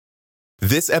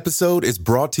This episode is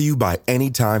brought to you by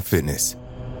Anytime Fitness.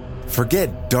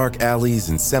 Forget dark alleys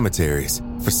and cemeteries.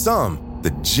 For some,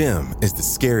 the gym is the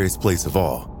scariest place of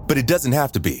all, but it doesn't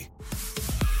have to be.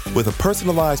 With a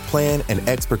personalized plan and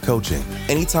expert coaching,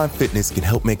 Anytime Fitness can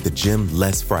help make the gym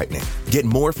less frightening. Get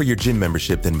more for your gym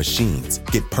membership than machines.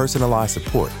 Get personalized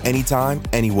support anytime,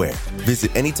 anywhere.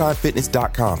 Visit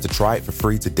AnytimeFitness.com to try it for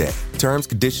free today. Terms,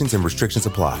 conditions, and restrictions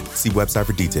apply. See website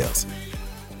for details.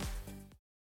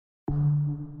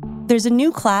 There's a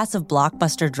new class of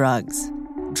blockbuster drugs.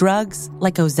 Drugs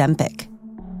like Ozempic.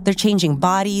 They're changing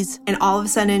bodies. And all of a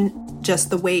sudden, just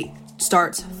the weight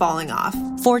starts falling off.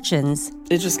 Fortunes.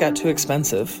 It just got too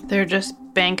expensive. They're just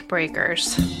bank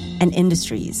breakers. And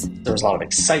industries. There was a lot of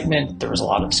excitement. There was a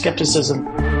lot of skepticism.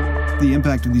 The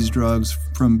impact of these drugs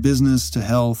from business to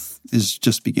health is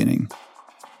just beginning.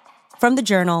 From the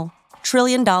Journal, $1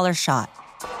 Trillion Shot.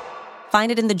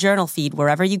 Find it in the Journal feed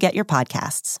wherever you get your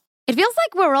podcasts. It feels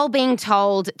like we're all being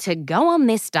told to go on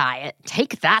this diet,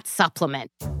 take that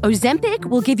supplement. Ozempic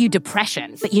will give you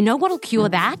depression, but you know what'll cure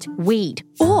that? Weed.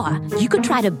 Or you could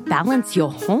try to balance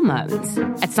your hormones.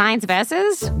 At Science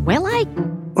Versus, we're like,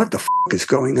 what the f*** is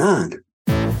going on?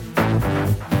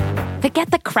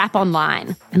 Forget the crap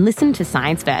online and listen to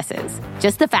Science Versus.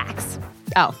 Just the facts.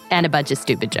 Oh, and a bunch of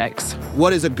stupid jokes.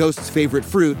 What is a ghost's favorite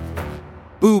fruit?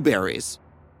 Blueberries.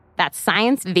 That's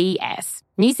Science VS.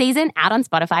 New season out on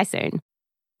Spotify soon.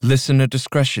 Listener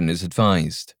discretion is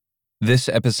advised. This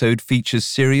episode features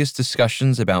serious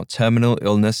discussions about terminal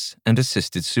illness and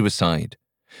assisted suicide.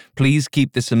 Please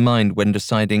keep this in mind when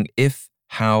deciding if,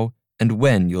 how, and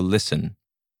when you'll listen.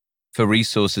 For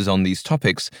resources on these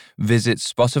topics, visit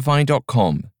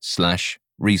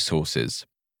spotify.com/resources.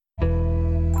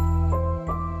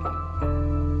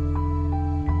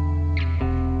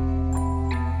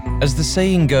 As the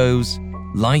saying goes,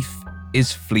 life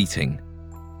is fleeting.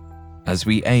 As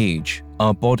we age,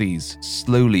 our bodies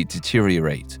slowly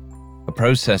deteriorate, a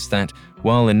process that,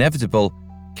 while inevitable,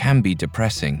 can be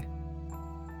depressing.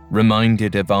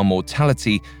 Reminded of our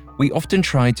mortality, we often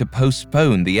try to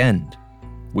postpone the end.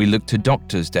 We look to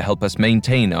doctors to help us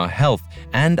maintain our health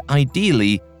and,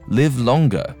 ideally, live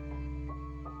longer.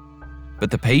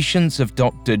 But the patients of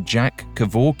Dr. Jack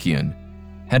Kevorkian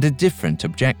had a different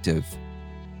objective.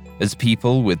 As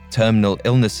people with terminal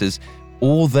illnesses,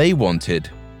 all they wanted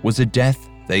was a death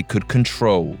they could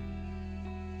control.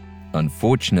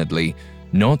 Unfortunately,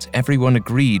 not everyone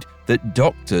agreed that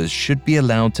doctors should be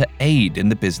allowed to aid in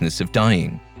the business of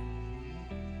dying.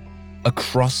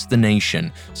 Across the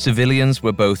nation, civilians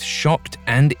were both shocked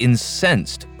and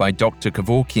incensed by Dr.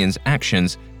 Kevorkian's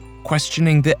actions,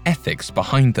 questioning the ethics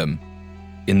behind them.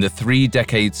 In the 3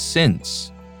 decades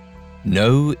since,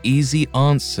 no easy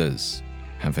answers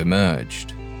have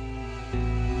emerged.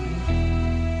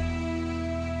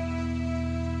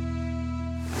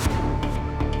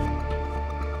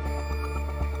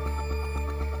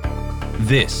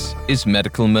 This is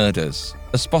Medical Murders,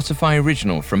 a Spotify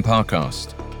original from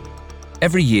Parcast.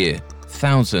 Every year,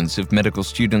 thousands of medical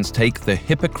students take the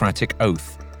Hippocratic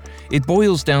Oath. It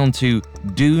boils down to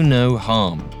do no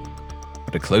harm.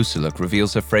 But a closer look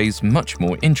reveals a phrase much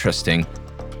more interesting: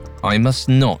 I must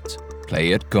not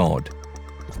play at God.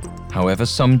 However,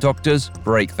 some doctors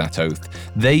break that oath.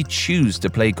 They choose to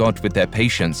play God with their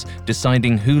patients,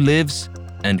 deciding who lives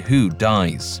and who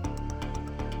dies.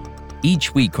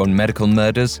 Each week on Medical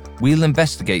Murders, we'll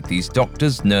investigate these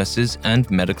doctors, nurses, and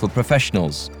medical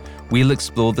professionals. We'll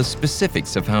explore the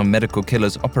specifics of how medical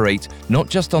killers operate not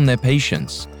just on their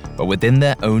patients, but within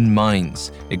their own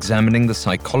minds, examining the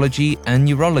psychology and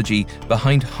neurology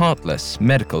behind heartless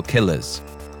medical killers.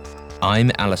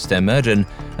 I'm Alastair Murden,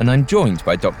 and I'm joined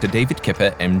by Dr. David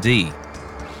Kipper, MD.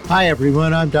 Hi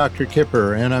everyone, I'm Dr.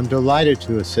 Kipper, and I'm delighted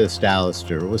to assist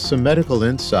Alastair with some medical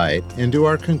insight into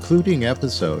our concluding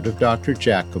episode of Dr.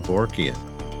 Jack Kevorkian.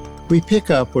 We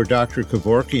pick up where Dr.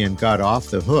 Kevorkian got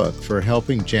off the hook for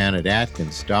helping Janet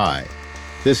Atkins die.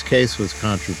 This case was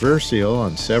controversial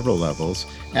on several levels,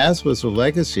 as was the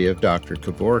legacy of Dr.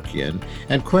 Kevorkian,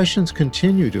 and questions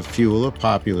continue to fuel a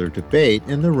popular debate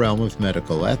in the realm of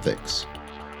medical ethics.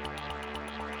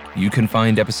 You can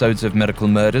find episodes of Medical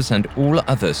Murders and all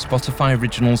other Spotify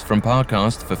originals from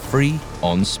Parcast for free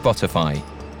on Spotify.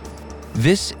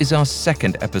 This is our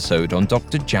second episode on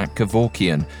Dr. Jack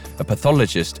Kevorkian, a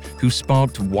pathologist who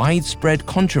sparked widespread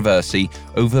controversy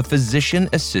over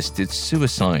physician-assisted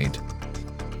suicide.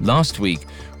 Last week,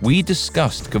 we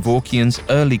discussed Kevorkian's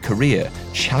early career,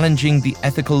 challenging the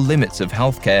ethical limits of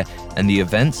healthcare and the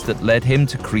events that led him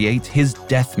to create his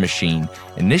death machine,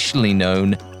 initially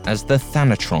known as the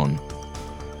Thanatron.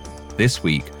 This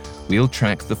week, we'll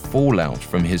track the fallout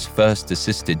from his first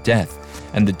assisted death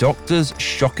and the doctor's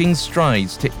shocking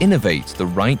strides to innovate the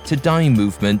right to die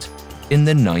movement in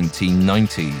the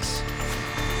 1990s.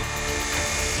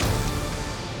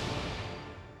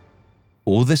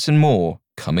 All this and more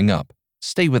coming up.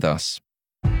 Stay with us.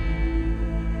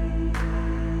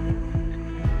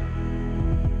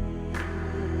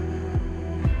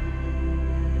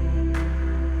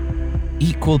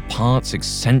 Equal parts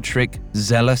eccentric,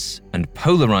 zealous, and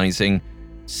polarizing,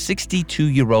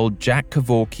 62-year-old Jack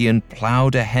Kevorkian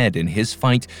plowed ahead in his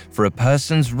fight for a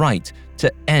person's right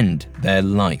to end their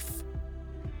life.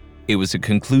 It was a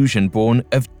conclusion born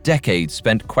of decades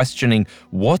spent questioning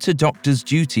what a doctor's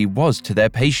duty was to their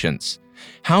patients,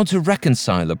 how to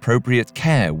reconcile appropriate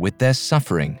care with their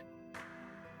suffering.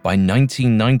 By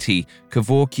 1990,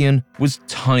 Kevorkian was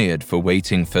tired for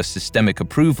waiting for systemic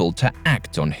approval to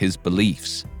act on his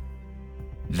beliefs.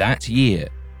 That year,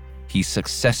 he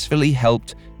successfully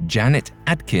helped Janet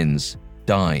Atkins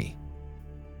die.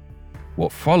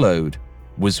 What followed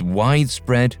was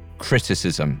widespread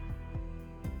criticism.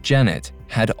 Janet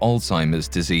had Alzheimer's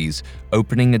disease,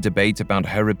 opening a debate about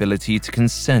her ability to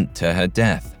consent to her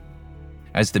death.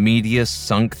 As the media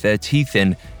sunk their teeth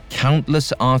in,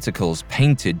 countless articles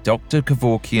painted Dr.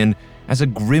 Kevorkian as a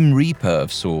grim reaper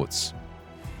of sorts.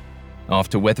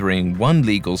 After weathering one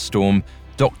legal storm,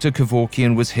 Dr.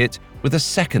 Kevorkian was hit with a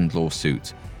second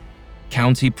lawsuit.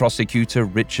 County prosecutor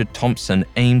Richard Thompson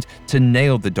aimed to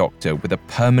nail the doctor with a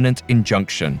permanent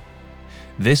injunction.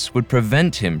 This would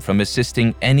prevent him from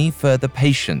assisting any further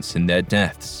patients in their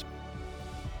deaths.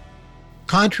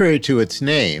 Contrary to its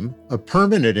name, a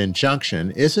permanent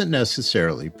injunction isn't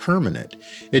necessarily permanent.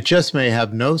 It just may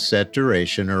have no set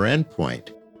duration or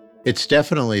endpoint. It's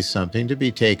definitely something to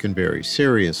be taken very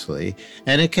seriously,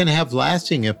 and it can have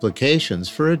lasting implications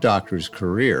for a doctor's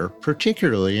career,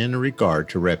 particularly in regard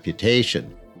to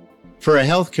reputation. For a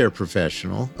healthcare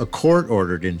professional, a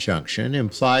court-ordered injunction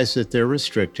implies that they're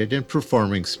restricted in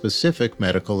performing specific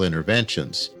medical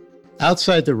interventions.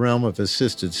 Outside the realm of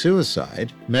assisted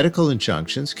suicide, medical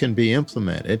injunctions can be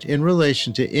implemented in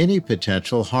relation to any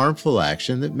potential harmful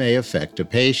action that may affect a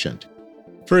patient.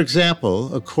 For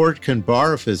example, a court can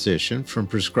bar a physician from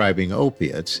prescribing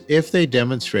opiates if they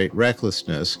demonstrate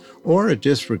recklessness or a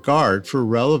disregard for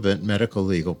relevant medical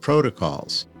legal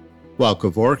protocols. While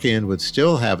Kevorkian would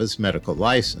still have his medical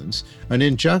license, an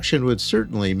injunction would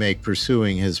certainly make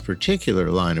pursuing his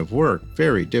particular line of work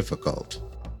very difficult.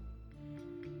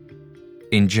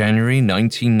 In January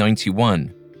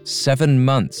 1991, 7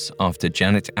 months after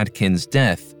Janet Atkins'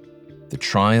 death, the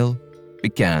trial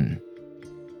began.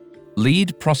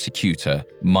 Lead prosecutor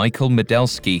Michael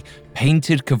Medelsky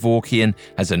painted Kevorkian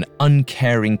as an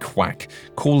uncaring quack,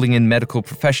 calling in medical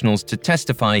professionals to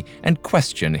testify and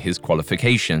question his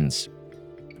qualifications.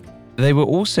 They were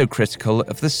also critical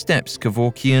of the steps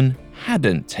Kevorkian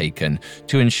hadn't taken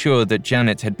to ensure that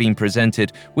Janet had been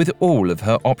presented with all of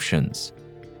her options.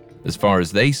 As far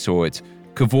as they saw it,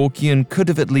 Kevorkian could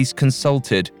have at least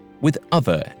consulted with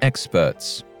other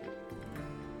experts.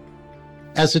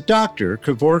 As a doctor,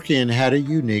 Kevorkian had a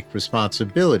unique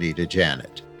responsibility to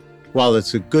Janet. While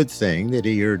it's a good thing that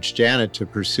he urged Janet to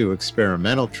pursue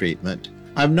experimental treatment,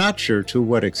 I'm not sure to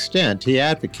what extent he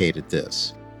advocated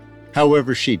this.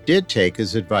 However, she did take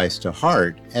his advice to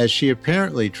heart, as she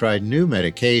apparently tried new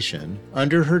medication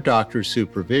under her doctor's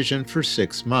supervision for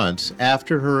 6 months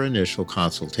after her initial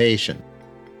consultation.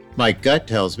 My gut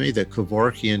tells me that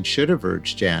Kevorkian should have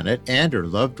urged Janet and her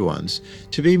loved ones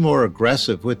to be more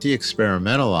aggressive with the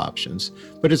experimental options,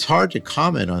 but it's hard to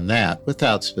comment on that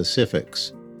without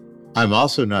specifics. I'm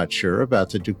also not sure about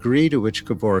the degree to which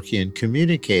Kevorkian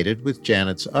communicated with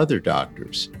Janet's other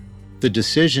doctors. The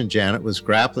decision Janet was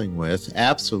grappling with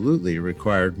absolutely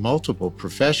required multiple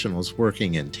professionals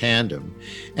working in tandem,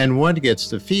 and one gets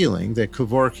the feeling that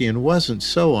Kevorkian wasn't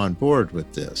so on board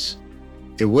with this.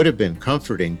 It would have been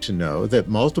comforting to know that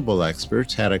multiple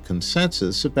experts had a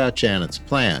consensus about Janet's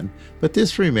plan, but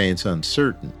this remains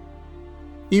uncertain.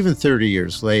 Even 30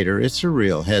 years later, it's a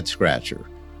real head-scratcher.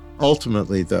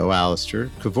 Ultimately, though, Alistair,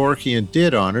 Kevorkian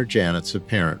did honor Janet's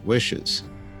apparent wishes.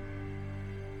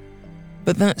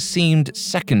 But that seemed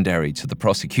secondary to the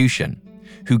prosecution,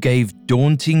 who gave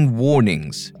daunting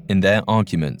warnings in their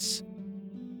arguments.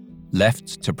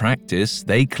 Left to practice,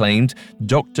 they claimed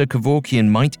Dr. Kevorkian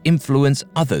might influence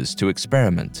others to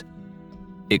experiment.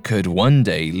 It could one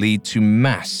day lead to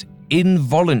mass,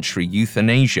 involuntary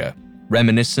euthanasia,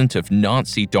 reminiscent of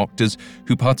Nazi doctors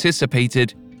who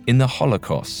participated in the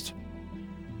Holocaust.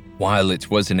 While it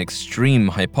was an extreme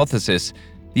hypothesis,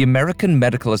 the American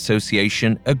Medical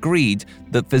Association agreed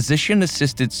that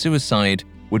physician-assisted suicide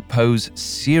would pose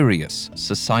serious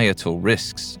societal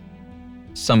risks.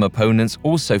 Some opponents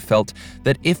also felt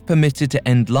that if permitted to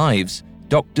end lives,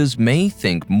 doctors may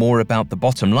think more about the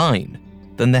bottom line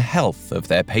than the health of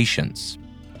their patients.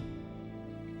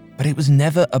 But it was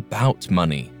never about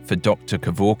money for Dr.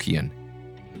 Kevorkian.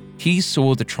 He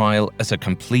saw the trial as a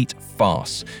complete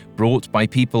farce brought by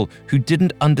people who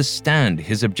didn't understand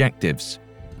his objectives.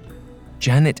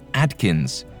 Janet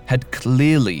Adkins had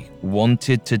clearly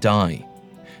wanted to die.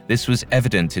 This was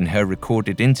evident in her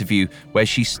recorded interview where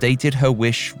she stated her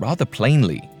wish rather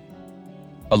plainly.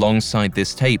 Alongside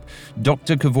this tape,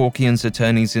 Dr. Kevorkian's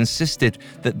attorneys insisted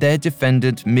that their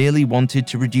defendant merely wanted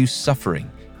to reduce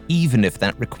suffering, even if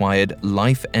that required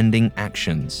life-ending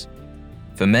actions.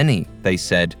 For many, they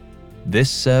said,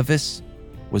 this service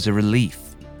was a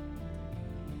relief.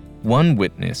 One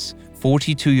witness,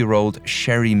 42-year-old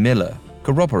Sherry Miller,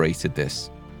 corroborated this.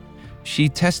 She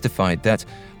testified that,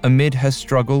 amid her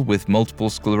struggle with multiple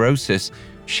sclerosis,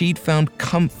 she'd found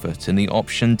comfort in the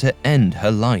option to end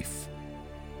her life.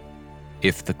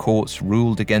 If the courts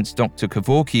ruled against Dr.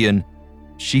 Kevorkian,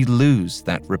 she'd lose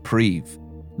that reprieve,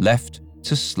 left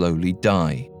to slowly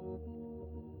die.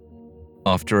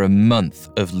 After a month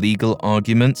of legal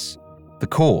arguments, the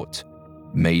court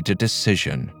made a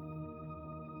decision.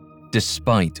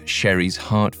 Despite Sherry's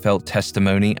heartfelt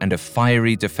testimony and a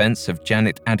fiery defense of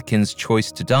Janet Adkins'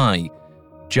 choice to die,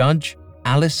 Judge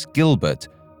Alice Gilbert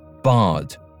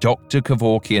barred Dr.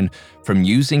 Kevorkian from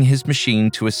using his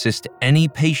machine to assist any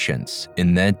patients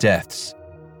in their deaths.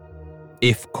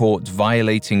 If caught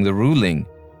violating the ruling,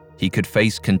 he could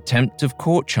face contempt of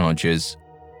court charges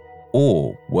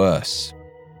or worse.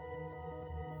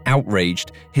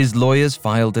 Outraged, his lawyers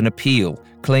filed an appeal,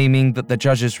 claiming that the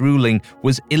judge's ruling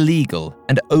was illegal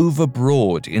and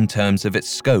overbroad in terms of its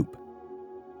scope.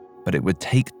 But it would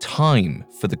take time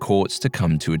for the courts to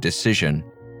come to a decision.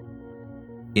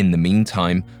 In the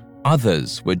meantime,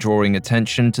 others were drawing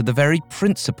attention to the very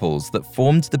principles that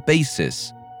formed the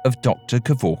basis of Dr.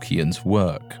 Kevorkian's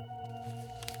work.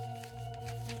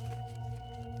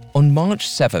 On March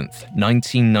 7,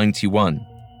 1991,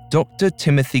 Dr.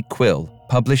 Timothy Quill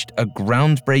published a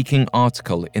groundbreaking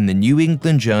article in the New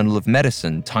England Journal of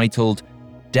Medicine titled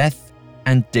Death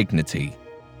and Dignity.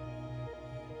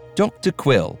 Dr.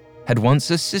 Quill had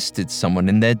once assisted someone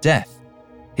in their death,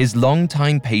 his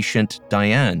longtime patient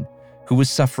Diane, who was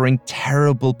suffering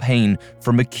terrible pain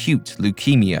from acute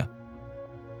leukemia.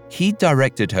 He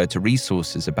directed her to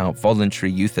resources about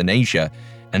voluntary euthanasia,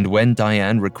 and when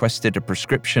Diane requested a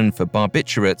prescription for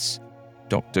barbiturates,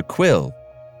 Dr. Quill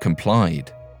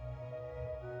complied.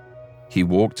 He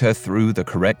walked her through the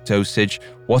correct dosage,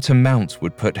 what amount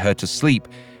would put her to sleep,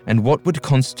 and what would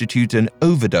constitute an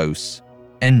overdose,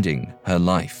 ending her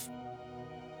life.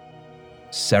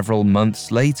 Several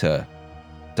months later,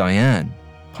 Diane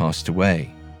passed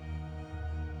away.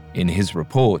 In his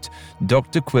report,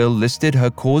 Dr. Quill listed her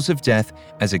cause of death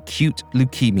as acute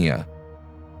leukemia.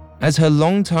 As her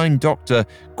longtime doctor,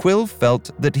 Quill felt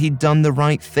that he'd done the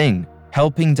right thing,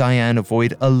 helping Diane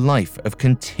avoid a life of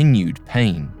continued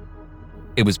pain.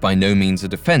 It was by no means a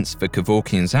defense for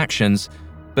Kevorkian's actions,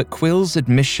 but Quill's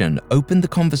admission opened the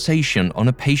conversation on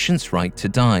a patient's right to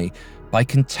die by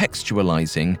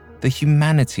contextualizing the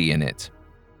humanity in it.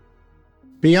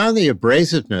 Beyond the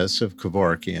abrasiveness of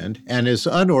Kevorkian and his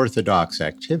unorthodox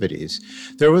activities,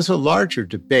 there was a larger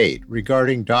debate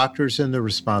regarding doctors and the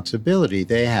responsibility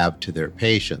they have to their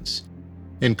patients.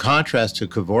 In contrast to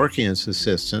Kevorkian's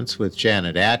assistance with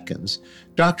Janet Adkins,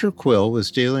 Dr. Quill was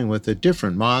dealing with a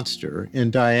different monster in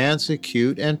Diane's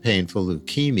acute and painful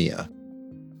leukemia.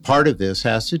 Part of this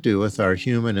has to do with our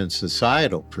human and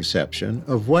societal perception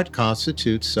of what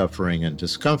constitutes suffering and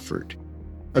discomfort.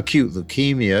 Acute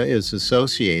leukemia is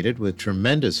associated with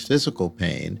tremendous physical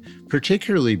pain,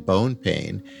 particularly bone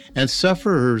pain, and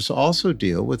sufferers also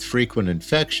deal with frequent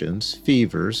infections,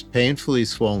 fevers, painfully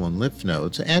swollen lymph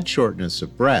nodes, and shortness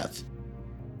of breath.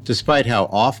 Despite how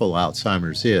awful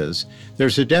Alzheimer's is,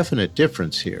 there's a definite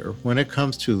difference here when it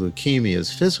comes to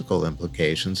leukemia's physical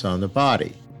implications on the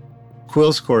body.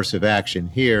 Quill's course of action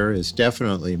here is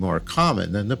definitely more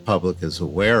common than the public is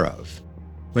aware of.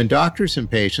 When doctors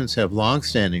and patients have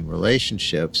long-standing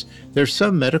relationships, there's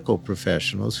some medical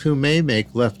professionals who may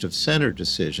make left-of-center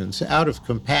decisions out of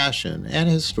compassion and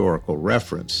historical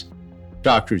reference.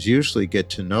 Doctors usually get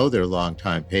to know their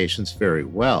longtime patients very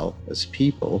well as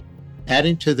people,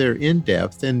 adding to their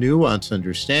in-depth and nuanced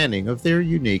understanding of their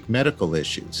unique medical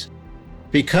issues.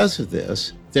 Because of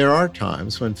this, there are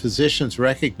times when physicians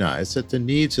recognize that the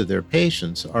needs of their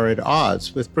patients are at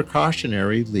odds with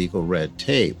precautionary legal red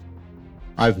tape.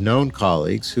 I've known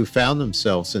colleagues who found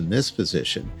themselves in this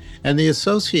position, and the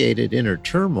associated inner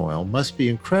turmoil must be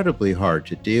incredibly hard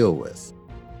to deal with.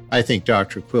 I think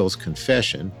Dr. Quill's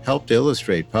confession helped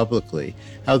illustrate publicly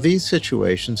how these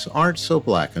situations aren't so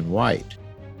black and white.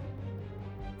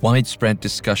 Widespread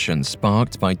discussion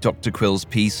sparked by Dr. Quill's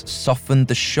piece softened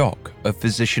the shock of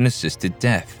physician-assisted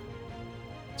death.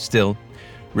 Still,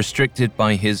 restricted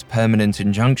by his permanent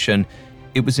injunction,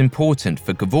 it was important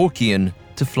for Kevorkian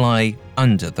to fly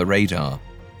under the radar.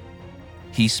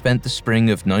 He spent the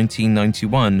spring of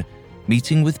 1991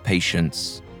 meeting with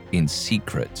patients in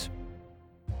secret.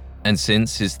 And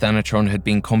since his Thanatron had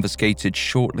been confiscated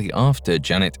shortly after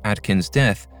Janet Adkins'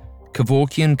 death,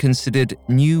 Kevorkian considered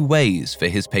new ways for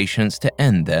his patients to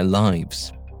end their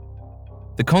lives.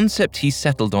 The concept he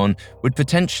settled on would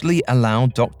potentially allow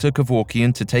Dr.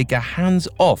 Kevorkian to take a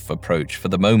hands-off approach for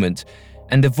the moment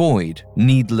and avoid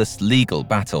needless legal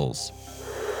battles.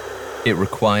 It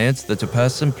required that a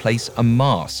person place a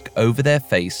mask over their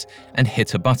face and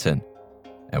hit a button,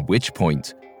 at which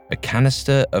point a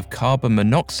canister of carbon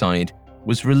monoxide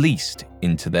was released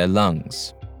into their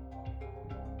lungs.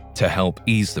 To help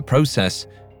ease the process,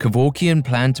 Kevorkian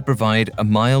planned to provide a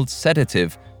mild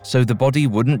sedative so the body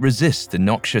wouldn't resist the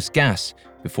noxious gas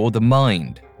before the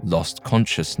mind lost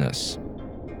consciousness.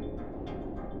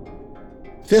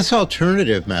 This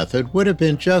alternative method would have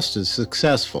been just as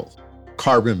successful.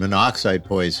 Carbon monoxide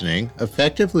poisoning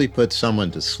effectively puts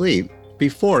someone to sleep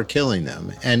before killing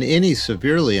them, and any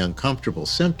severely uncomfortable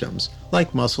symptoms,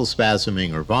 like muscle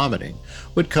spasming or vomiting,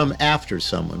 would come after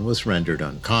someone was rendered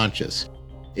unconscious.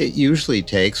 It usually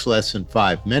takes less than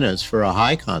 5 minutes for a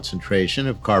high concentration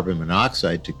of carbon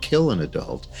monoxide to kill an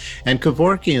adult, and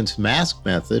Kevorkian's mask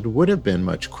method would have been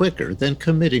much quicker than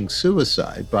committing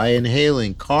suicide by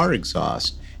inhaling car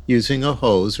exhaust using a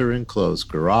hose or enclosed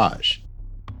garage.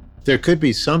 There could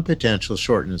be some potential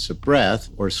shortness of breath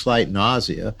or slight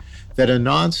nausea that a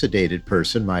non-sedated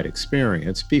person might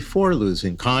experience before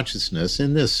losing consciousness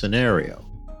in this scenario.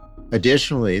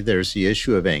 Additionally, there's the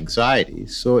issue of anxiety,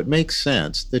 so it makes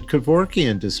sense that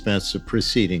Kevorkian dispensed a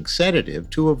preceding sedative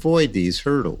to avoid these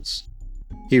hurdles.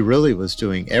 He really was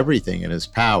doing everything in his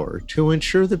power to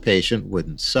ensure the patient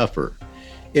wouldn't suffer.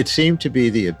 It seemed to be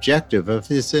the objective of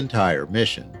his entire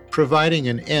mission, providing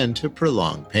an end to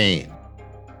prolonged pain.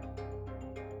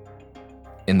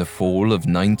 In the fall of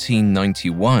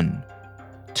 1991,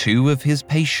 2 of his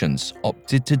patients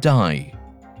opted to die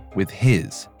with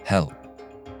his help.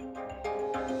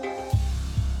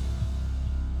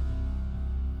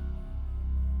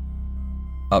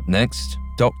 Up next,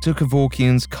 Dr.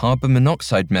 Kevorkian's carbon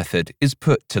monoxide method is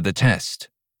put to the test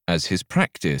as his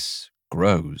practice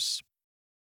grows.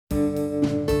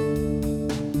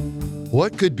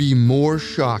 What could be more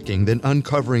shocking than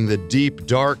uncovering the deep,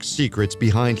 dark secrets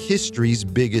behind history's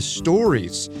biggest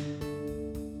stories?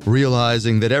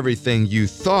 Realizing that everything you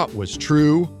thought was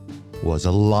true was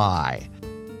a lie.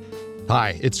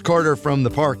 Hi, it's Carter from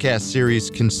the Parcast series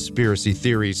Conspiracy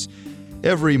Theories.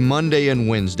 Every Monday and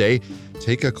Wednesday,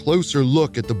 take a closer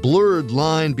look at the blurred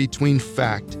line between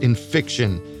fact and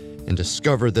fiction and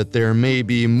discover that there may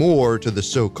be more to the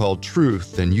so-called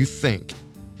truth than you think.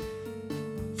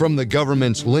 From the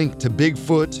government's link to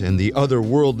Bigfoot and the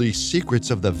otherworldly secrets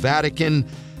of the Vatican,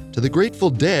 to the Grateful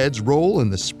Dead's role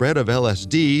in the spread of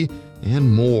LSD,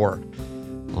 and more.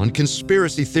 On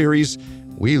Conspiracy Theories,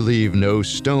 we leave no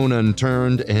stone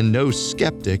unturned and no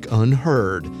skeptic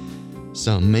unheard.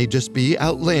 Some may just be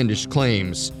outlandish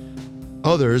claims.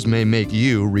 Others may make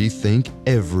you rethink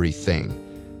everything.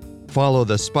 Follow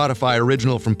the Spotify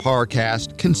original from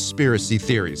Parcast, Conspiracy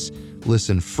Theories.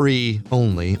 Listen free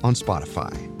only on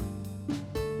Spotify.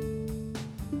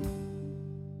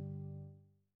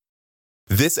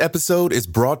 This episode is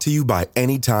brought to you by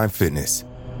Anytime Fitness.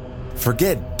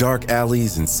 Forget dark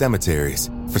alleys and cemeteries.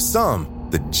 For some,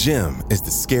 the gym is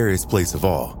the scariest place of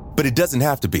all, but it doesn't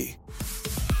have to be.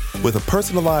 With a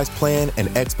personalized plan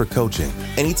and expert coaching,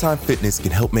 Anytime Fitness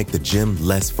can help make the gym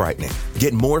less frightening.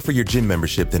 Get more for your gym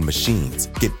membership than machines.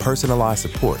 Get personalized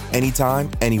support anytime,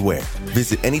 anywhere.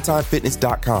 Visit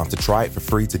AnytimeFitness.com to try it for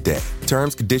free today.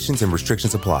 Terms, conditions, and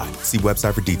restrictions apply. See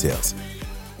website for details.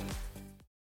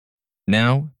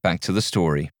 Now, back to the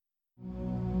story.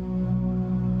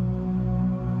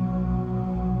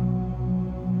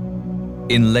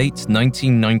 In late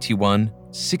 1991,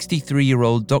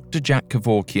 63-year-old Dr. Jack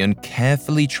Kevorkian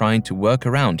carefully tried to work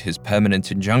around his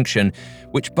permanent injunction,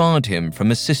 which barred him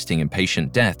from assisting in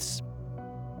patient deaths.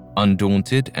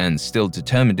 Undaunted and still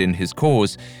determined in his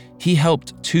cause, he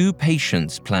helped 2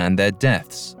 patients plan their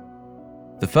deaths.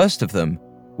 The first of them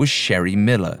was Sherry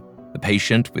Miller, the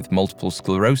patient with multiple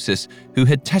sclerosis who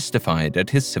had testified at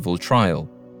his civil trial.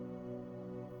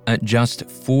 At just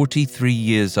 43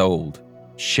 years old,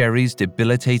 Sherry's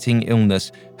debilitating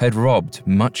illness had robbed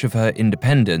much of her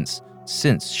independence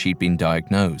since she'd been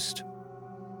diagnosed.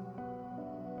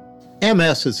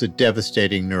 MS is a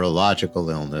devastating neurological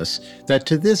illness that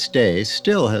to this day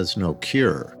still has no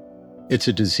cure. It's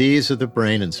a disease of the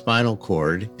brain and spinal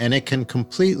cord, and it can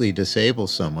completely disable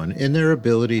someone in their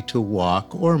ability to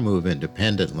walk or move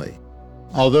independently.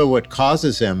 Although what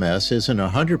causes MS isn't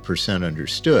 100%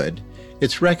 understood,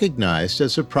 it's recognized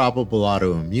as a probable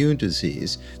autoimmune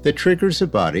disease that triggers the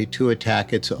body to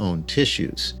attack its own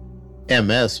tissues.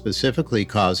 MS specifically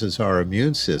causes our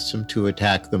immune system to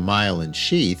attack the myelin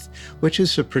sheath, which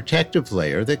is a protective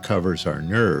layer that covers our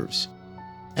nerves.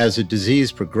 As the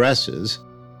disease progresses,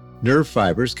 nerve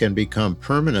fibers can become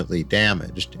permanently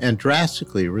damaged and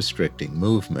drastically restricting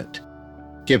movement.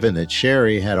 Given that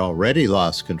Sherry had already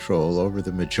lost control over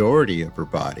the majority of her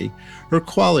body, her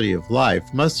quality of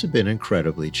life must have been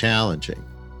incredibly challenging.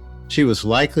 She was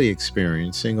likely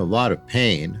experiencing a lot of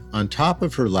pain on top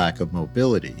of her lack of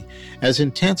mobility, as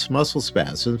intense muscle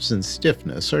spasms and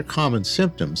stiffness are common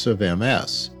symptoms of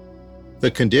MS.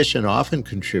 The condition often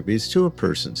contributes to a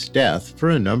person's death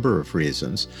for a number of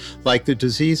reasons, like the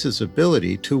disease's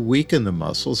ability to weaken the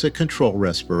muscles that control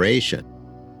respiration.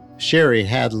 Sherry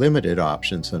had limited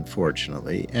options,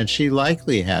 unfortunately, and she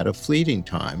likely had a fleeting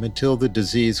time until the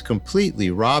disease completely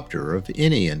robbed her of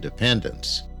any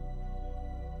independence.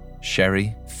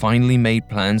 Sherry finally made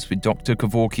plans with Dr.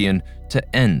 Kevorkian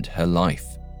to end her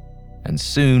life, and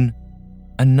soon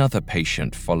another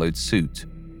patient followed suit.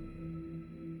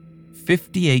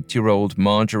 58-year-old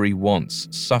Marjorie once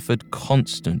suffered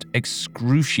constant,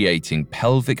 excruciating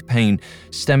pelvic pain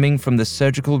stemming from the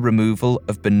surgical removal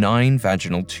of benign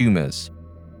vaginal tumors.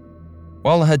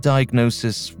 While her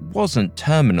diagnosis wasn't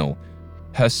terminal,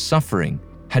 her suffering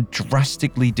had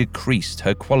drastically decreased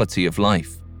her quality of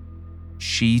life.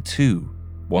 She too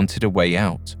wanted a way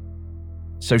out.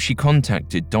 So she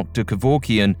contacted Dr.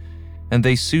 Kevorkian, and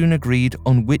they soon agreed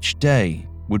on which day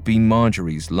would be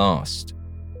Marjorie's last.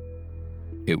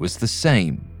 It was the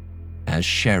same as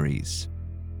Sherry's.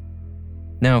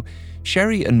 Now,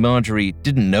 Sherry and Marjorie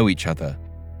didn't know each other,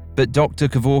 but Dr.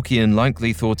 Kevorkian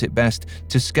likely thought it best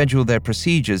to schedule their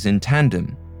procedures in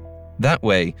tandem. That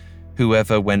way,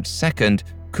 whoever went second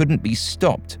couldn't be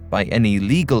stopped by any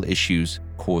legal issues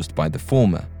caused by the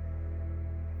former.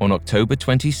 On October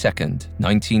 22,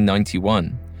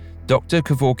 1991, Dr.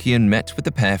 Kevorkian met with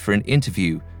the pair for an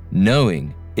interview,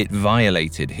 knowing it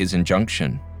violated his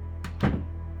injunction.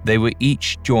 They were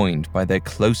each joined by their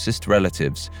closest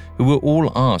relatives, who were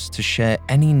all asked to share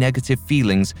any negative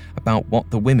feelings about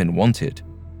what the women wanted.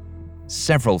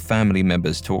 Several family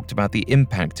members talked about the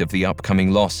impact of the upcoming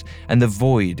loss and the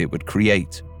void it would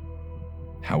create.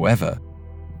 However,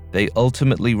 they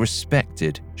ultimately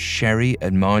respected Sherry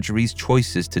and Marjorie's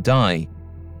choices to die,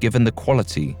 given the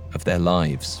quality of their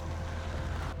lives.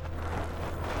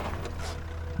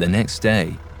 The next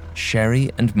day, Sherry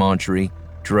and Marjorie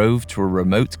drove to a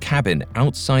remote cabin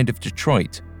outside of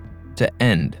Detroit to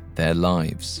end their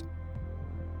lives.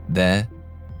 There,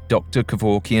 Dr.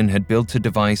 Kevorkian had built a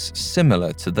device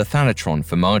similar to the Thanatron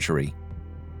for Marjorie.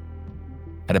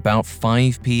 At about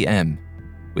 5 p.m.,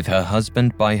 with her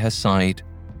husband by her side,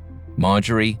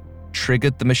 Marjorie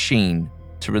triggered the machine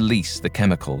to release the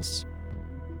chemicals.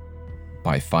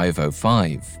 By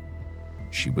 5:05,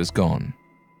 she was gone.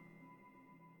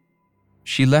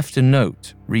 She left a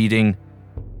note reading,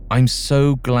 "I'm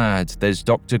so glad there's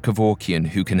Dr. Kevorkian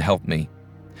who can help me.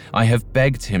 I have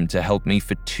begged him to help me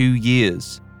for 2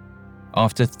 years.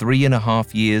 After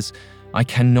 3.5 years, I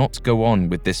cannot go on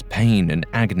with this pain and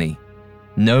agony.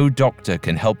 No doctor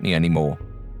can help me anymore.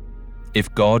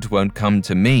 If God won't come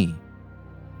to me,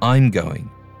 I'm going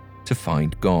to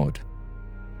find God."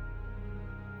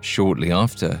 Shortly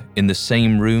after, in the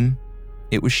same room,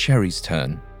 it was Sherry's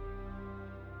turn.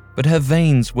 But her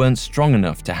veins weren't strong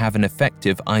enough to have an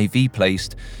effective IV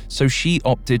placed, so she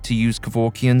opted to use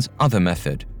Kevorkian's other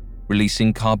method,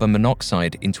 releasing carbon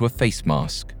monoxide into a face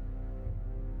mask.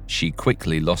 She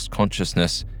quickly lost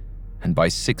consciousness, and by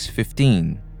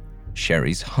 6:15,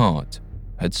 Sherry's heart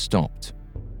had stopped.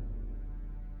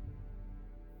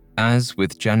 As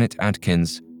with Janet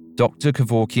Adkins, Dr.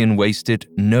 Kevorkian wasted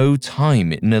no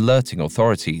time in alerting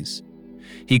authorities.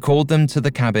 He called them to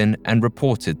the cabin and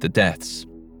reported the deaths.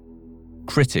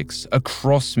 Critics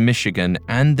across Michigan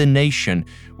and the nation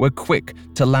were quick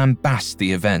to lambast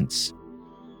the events.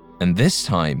 And this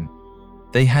time,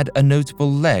 they had a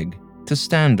notable leg to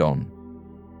stand on.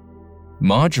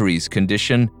 Marjorie's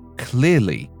condition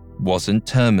clearly wasn't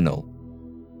terminal.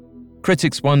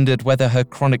 Critics wondered whether her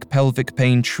chronic pelvic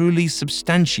pain truly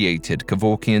substantiated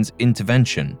Kevorkian's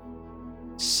intervention.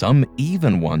 Some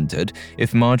even wondered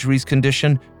if Marjorie's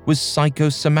condition was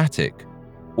psychosomatic,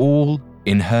 all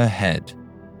in her head.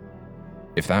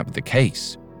 If that were the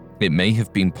case, it may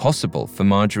have been possible for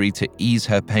Marjorie to ease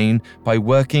her pain by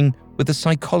working with a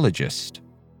psychologist.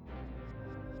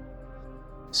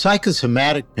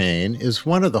 Psychosomatic pain is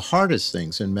one of the hardest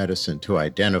things in medicine to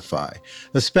identify,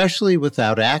 especially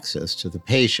without access to the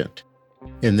patient.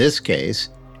 In this case,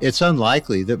 it's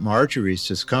unlikely that Marjorie's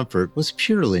discomfort was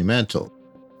purely mental.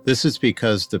 This is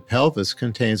because the pelvis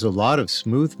contains a lot of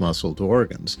smooth-muscled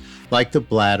organs, like the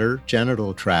bladder,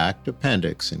 genital tract,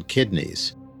 appendix, and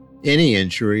kidneys. Any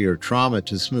injury or trauma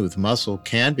to smooth muscle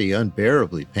can be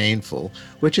unbearably painful,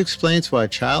 which explains why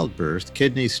childbirth,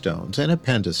 kidney stones, and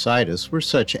appendicitis were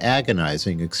such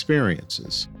agonizing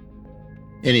experiences.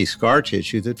 Any scar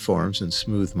tissue that forms in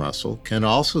smooth muscle can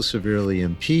also severely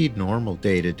impede normal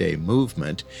day-to-day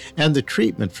movement, and the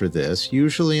treatment for this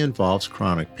usually involves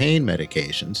chronic pain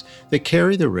medications that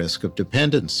carry the risk of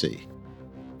dependency.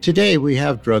 Today, we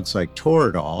have drugs like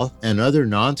Toradol and other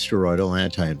non-steroidal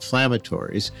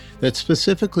anti-inflammatories that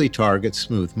specifically target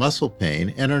smooth muscle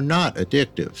pain and are not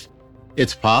addictive.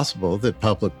 It's possible that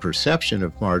public perception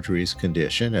of Marjorie's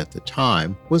condition at the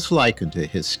time was likened to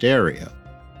hysteria.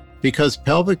 Because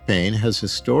pelvic pain has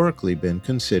historically been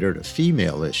considered a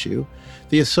female issue,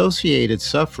 the associated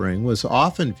suffering was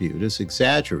often viewed as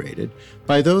exaggerated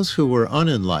by those who were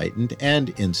unenlightened and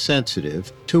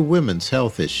insensitive to women's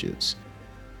health issues.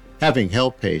 Having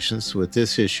helped patients with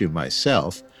this issue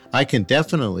myself, I can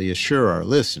definitely assure our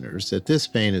listeners that this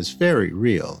pain is very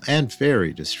real and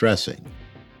very distressing.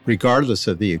 Regardless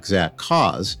of the exact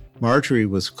cause, Marjorie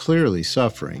was clearly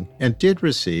suffering and did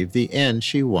receive the end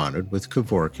she wanted with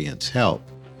Kevorkian's help.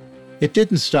 It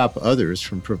didn't stop others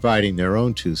from providing their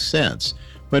own 2 cents,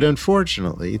 but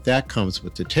unfortunately that comes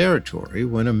with the territory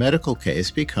when a medical case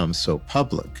becomes so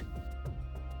public.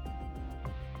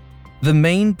 The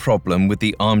main problem with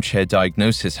the armchair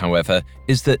diagnosis, however,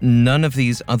 is that none of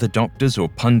these other doctors or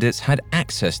pundits had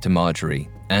access to Marjorie,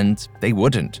 and they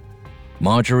wouldn't.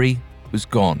 Marjorie was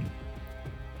gone.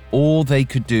 All they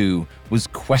could do was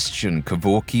question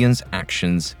Kevorkian's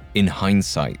actions in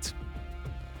hindsight.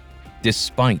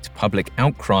 Despite public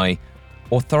outcry,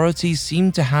 authorities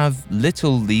seemed to have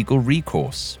little legal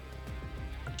recourse.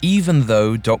 Even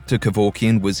though Dr.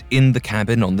 Kevorkian was in the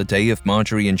cabin on the day of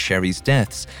Marjorie and Sherry's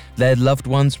deaths, their loved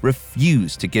ones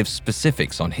refused to give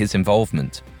specifics on his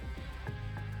involvement.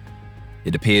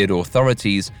 It appeared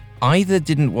authorities either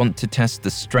didn't want to test the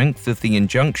strength of the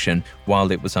injunction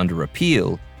while it was under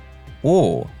appeal,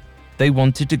 or they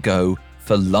wanted to go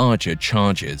for larger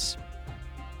charges.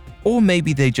 Or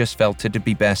maybe they just felt it'd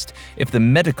be best if the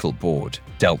medical board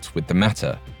dealt with the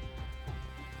matter.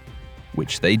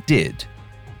 Which they did.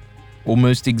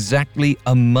 Almost exactly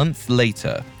a month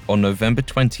later, on November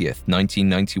 20th,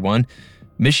 1991,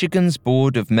 Michigan's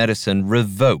Board of Medicine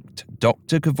revoked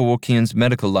Dr. Kevorkian's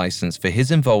medical license for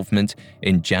his involvement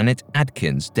in Janet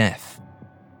Adkins' death.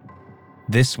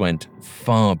 This went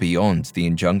far beyond the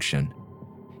injunction.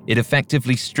 It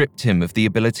effectively stripped him of the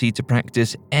ability to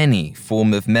practice any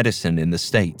form of medicine in the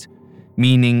state,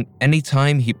 meaning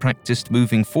anytime he practiced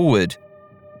moving forward,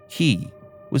 he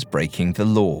was breaking the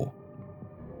law.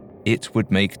 It would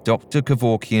make Dr.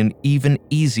 Kevorkian even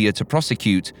easier to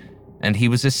prosecute, and he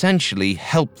was essentially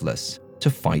helpless to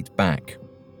fight back.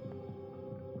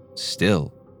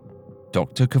 Still,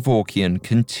 Dr. Kevorkian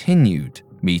continued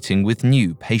meeting with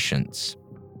new patients.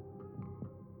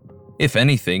 If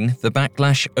anything, the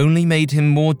backlash only made him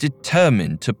more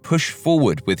determined to push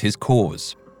forward with his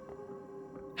cause.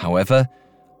 However,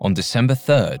 on December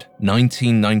 3rd,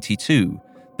 1992,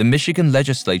 the Michigan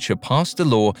legislature passed a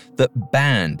law that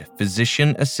banned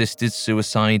physician-assisted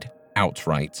suicide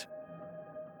outright.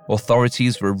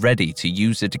 Authorities were ready to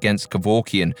use it against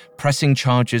Kevorkian, pressing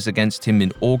charges against him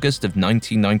in August of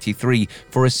 1993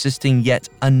 for assisting yet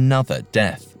another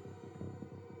death.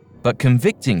 But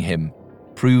convicting him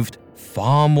proved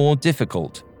far more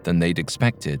difficult than they'd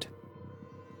expected.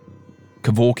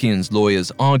 Kevorkian's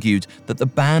lawyers argued that the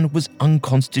ban was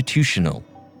unconstitutional.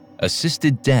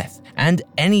 Assisted death and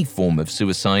any form of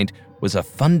suicide was a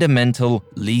fundamental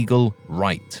legal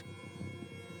right.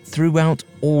 Throughout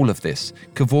all of this,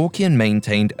 Kevorkian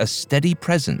maintained a steady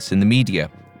presence in the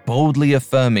media, boldly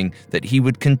affirming that he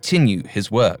would continue his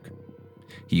work.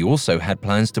 He also had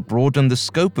plans to broaden the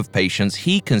scope of patients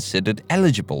he considered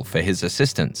eligible for his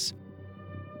assistance.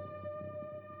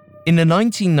 In a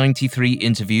 1993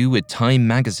 interview with Time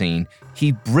magazine,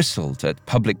 he bristled at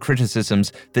public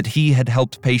criticisms that he had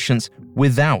helped patients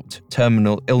without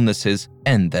terminal illnesses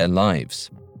end their lives.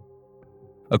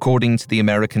 According to the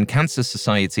American Cancer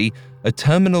Society, a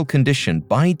terminal condition,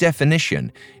 by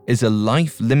definition, is a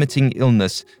life-limiting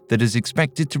illness that is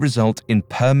expected to result in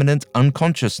permanent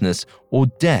unconsciousness or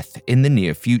death in the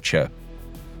near future.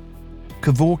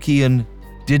 Kevorkian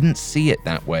didn't see it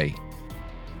that way.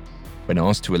 When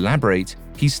asked to elaborate,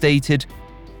 he stated,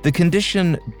 "The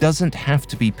condition doesn't have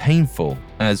to be painful,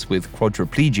 as with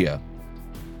quadriplegia,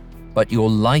 but your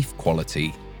life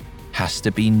quality has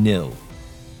to be nil."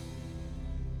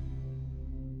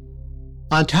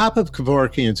 On top of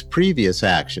Kevorkian's previous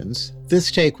actions,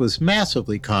 this take was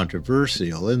massively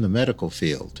controversial in the medical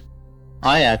field.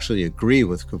 I actually agree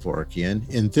with Kevorkian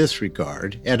in this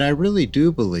regard, and I really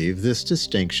do believe this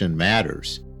distinction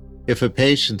matters. If a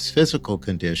patient's physical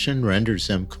condition renders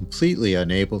them completely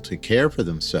unable to care for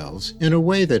themselves in a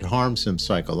way that harms them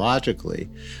psychologically,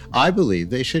 I believe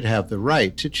they should have the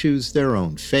right to choose their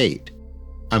own fate.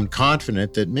 I'm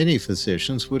confident that many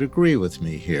physicians would agree with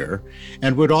me here,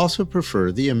 and would also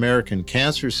prefer the American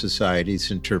Cancer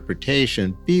Society's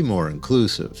interpretation be more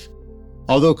inclusive.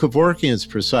 Although Kevorkian's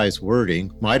precise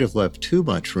wording might have left too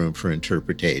much room for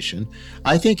interpretation,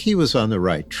 I think he was on the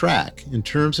right track in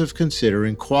terms of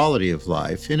considering quality of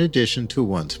life in addition to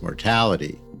one's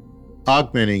mortality.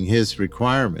 Augmenting his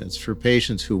requirements for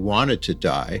patients who wanted to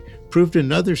die proved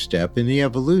another step in the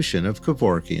evolution of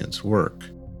Kevorkian's work.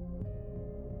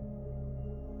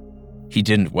 He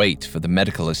didn't wait for the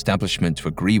medical establishment to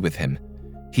agree with him.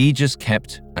 He just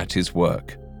kept at his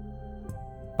work.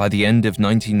 By the end of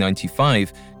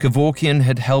 1995, Kevorkian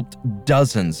had helped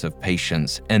dozens of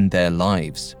patients end their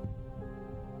lives.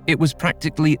 It was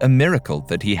practically a miracle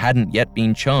that he hadn't yet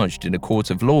been charged in a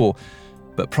court of law,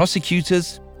 but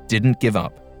prosecutors didn't give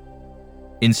up.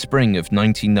 In spring of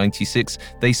 1996,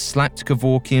 they slapped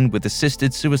Kevorkian with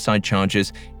assisted suicide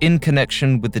charges in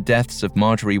connection with the deaths of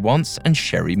Marjorie Wantz and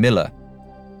Sherry Miller.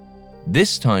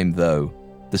 This time, though,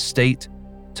 the state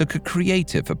took a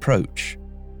creative approach.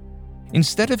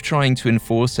 Instead of trying to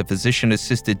enforce a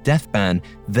physician-assisted death ban,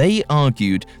 they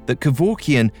argued that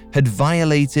Kevorkian had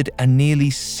violated a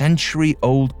nearly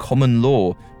century-old common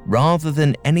law rather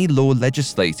than any law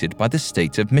legislated by the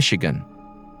state of Michigan.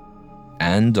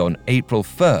 And on April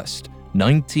 1st,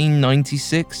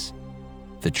 1996,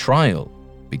 the trial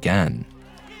began.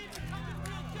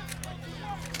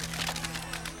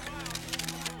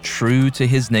 True to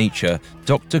his nature,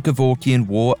 Dr. Kevorkian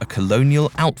wore a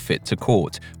colonial outfit to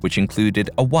court, which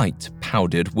included a white,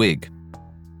 powdered wig.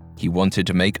 He wanted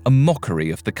to make a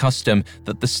mockery of the custom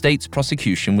that the state's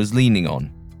prosecution was leaning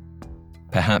on.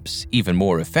 Perhaps even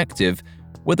more effective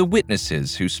were the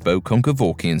witnesses who spoke on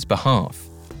Kevorkian's behalf.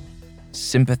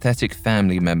 Sympathetic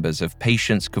family members of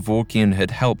patients Kevorkian had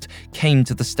helped came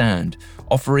to the stand,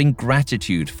 offering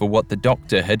gratitude for what the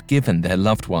doctor had given their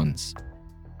loved ones.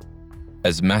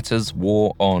 As matters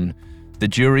wore on, the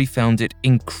jury found it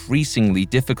increasingly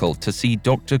difficult to see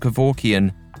Dr.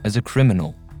 Kevorkian as a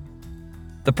criminal.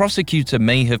 The prosecutor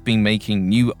may have been making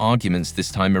new arguments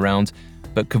this time around,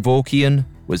 but Kevorkian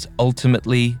was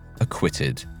ultimately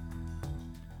acquitted.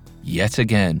 Yet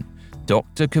again,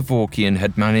 Dr. Kevorkian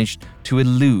had managed to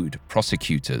elude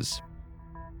prosecutors.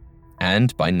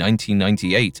 And by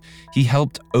 1998, he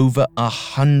helped over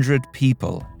 100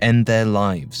 people end their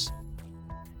lives.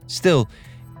 Still,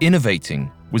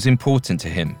 innovating was important to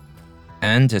him.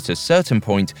 And at a certain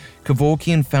point,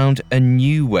 Kevorkian found a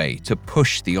new way to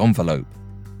push the envelope,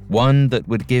 one that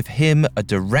would give him a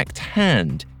direct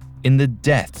hand in the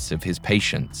deaths of his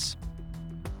patients.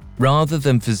 Rather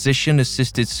than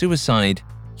physician-assisted suicide,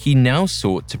 he now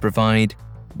sought to provide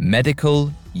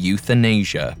medical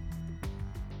euthanasia.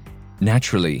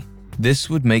 Naturally, this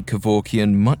would make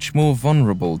Kevorkian much more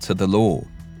vulnerable to the law.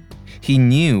 He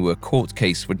knew a court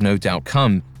case would no doubt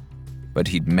come, but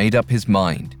he'd made up his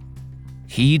mind.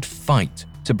 He'd fight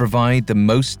to provide the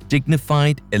most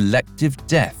dignified elective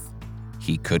death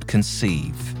he could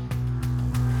conceive.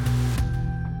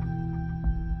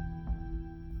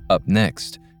 Up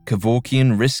next,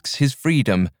 Kevorkian risks his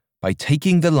freedom by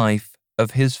taking the life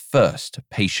of his first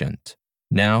patient.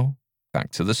 Now, back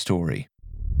to the story.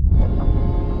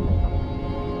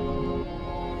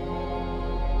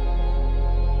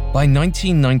 By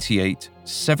 1998,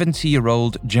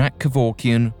 70-year-old Jack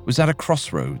Kevorkian was at a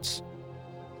crossroads.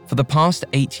 For the past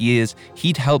 8 years,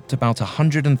 he'd helped about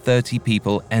 130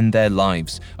 people end their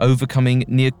lives, overcoming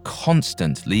near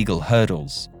constant legal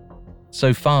hurdles.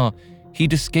 So far,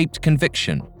 he'd escaped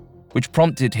conviction, which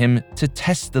prompted him to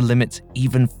test the limits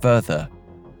even further.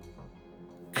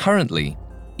 Currently,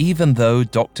 even though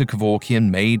Dr. Kevorkian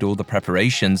made all the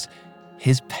preparations,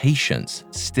 his patients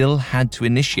still had to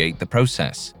initiate the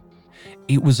process.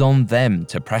 It was on them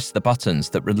to press the buttons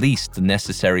that released the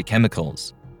necessary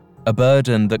chemicals, a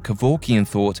burden that Kevorkian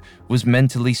thought was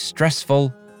mentally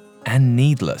stressful and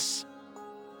needless.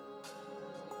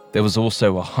 There was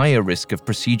also a higher risk of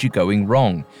procedure going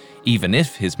wrong, even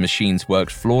if his machines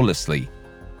worked flawlessly.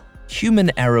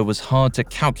 Human error was hard to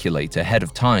calculate ahead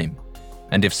of time,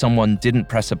 and if someone didn't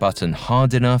press a button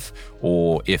hard enough,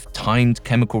 or if timed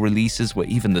chemical releases were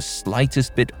even the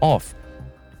slightest bit off,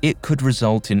 it could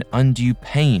result in undue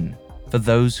pain for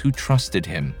those who trusted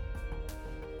him.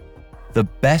 The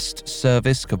best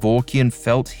service Kevorkian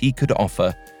felt he could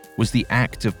offer was the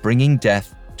act of bringing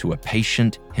death to a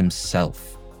patient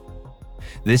himself.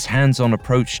 This hands-on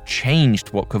approach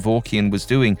changed what Kevorkian was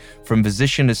doing from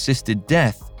physician-assisted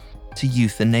death to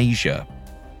euthanasia,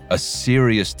 a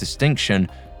serious distinction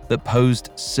that posed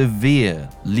severe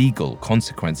legal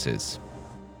consequences.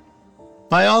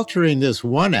 By altering this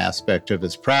one aspect of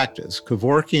his practice,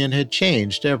 Kevorkian had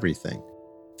changed everything.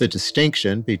 The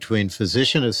distinction between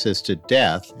physician-assisted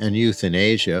death and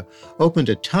euthanasia opened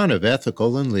a ton of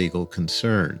ethical and legal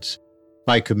concerns.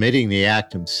 By committing the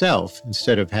act himself,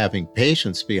 instead of having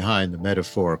patients behind the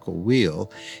metaphorical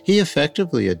wheel, he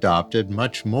effectively adopted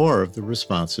much more of the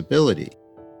responsibility.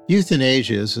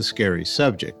 Euthanasia is a scary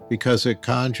subject because it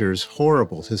conjures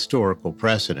horrible historical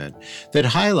precedent that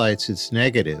highlights its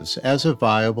negatives as a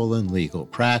viable and legal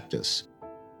practice.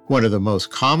 One of the most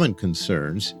common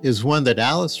concerns is one that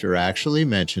Alistair actually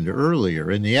mentioned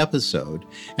earlier in the episode,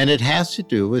 and it has to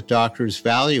do with doctors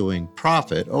valuing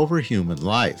profit over human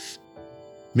life.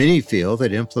 Many feel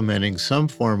that implementing some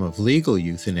form of legal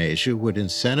euthanasia would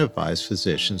incentivize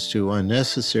physicians to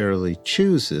unnecessarily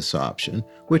choose this option,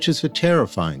 which is a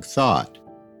terrifying thought.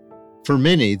 For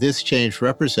many, this change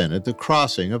represented the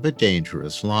crossing of a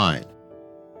dangerous line.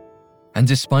 And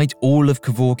despite all of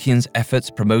Kevorkian's efforts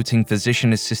promoting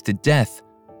physician-assisted death,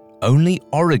 only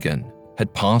Oregon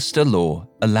had passed a law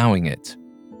allowing it.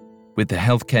 With the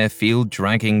healthcare field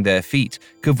dragging their feet,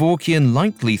 Kevorkian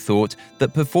likely thought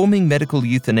that performing medical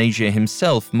euthanasia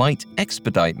himself might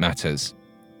expedite matters,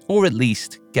 or at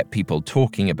least get people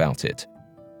talking about it.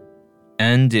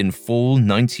 And in fall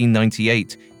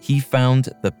 1998, he found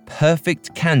the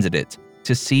perfect candidate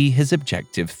to see his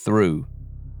objective through.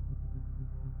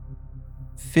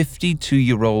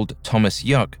 52-year-old Thomas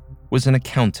Yuck was an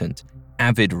accountant,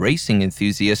 avid racing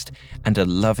enthusiast, and a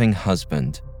loving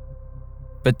husband.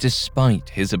 But despite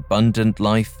his abundant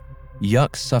life,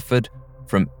 Yuck suffered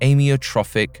from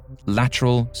amyotrophic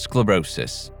lateral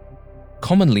sclerosis,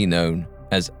 commonly known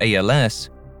as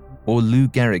ALS or Lou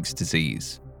Gehrig's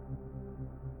disease.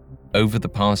 Over the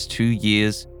past 2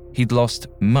 years, he'd lost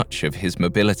much of his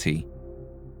mobility.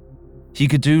 He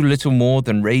could do little more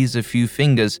than raise a few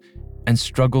fingers and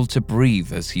struggled to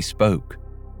breathe as he spoke.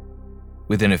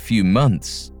 Within a few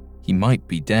months, he might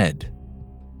be dead.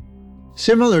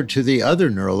 Similar to the other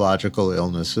neurological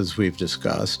illnesses we've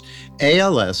discussed,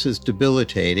 ALS is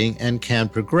debilitating and can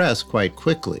progress quite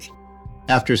quickly.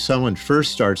 After someone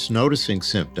first starts noticing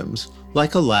symptoms,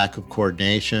 like a lack of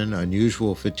coordination,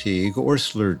 unusual fatigue, or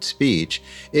slurred speech,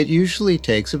 it usually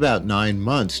takes about 9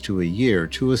 months to a year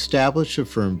to establish a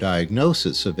firm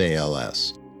diagnosis of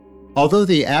ALS. Although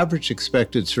the average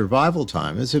expected survival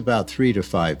time is about 3 to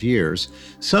 5 years,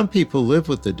 some people live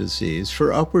with the disease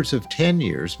for upwards of 10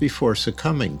 years before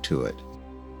succumbing to it.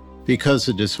 Because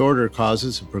the disorder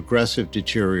causes a progressive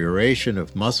deterioration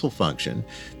of muscle function,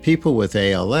 people with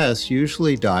ALS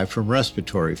usually die from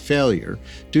respiratory failure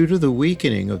due to the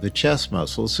weakening of the chest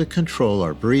muscles that control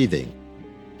our breathing.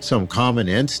 Some common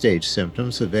end-stage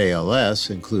symptoms of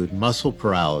ALS include muscle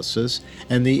paralysis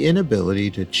and the inability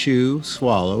to chew,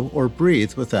 swallow, or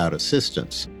breathe without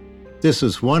assistance. This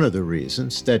is one of the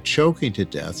reasons that choking to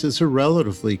death is a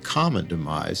relatively common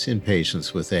demise in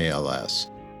patients with ALS.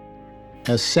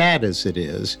 As sad as it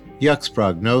is, Yuck's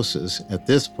prognosis at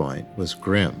this point was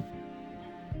grim.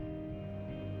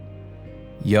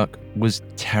 Yuck was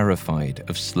terrified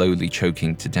of slowly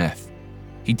choking to death.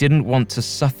 He didn't want to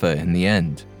suffer in the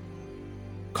end.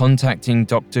 Contacting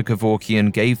Dr.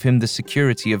 Kevorkian gave him the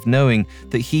security of knowing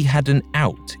that he had an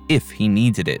out if he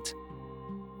needed it.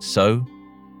 So,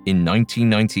 in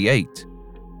 1998,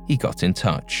 he got in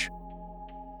touch.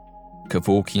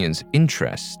 Kevorkian's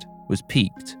interest was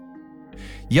piqued.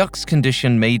 Yuck's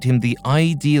condition made him the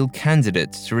ideal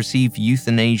candidate to receive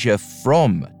euthanasia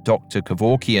from Dr.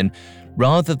 Kevorkian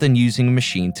rather than using a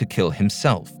machine to kill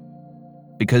himself.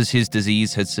 Because his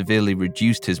disease had severely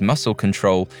reduced his muscle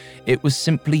control, it was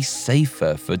simply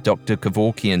safer for Dr.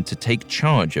 Kevorkian to take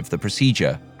charge of the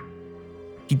procedure.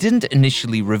 He didn't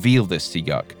initially reveal this to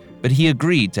Yuck, but he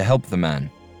agreed to help the man.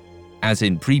 As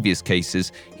in previous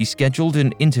cases, he scheduled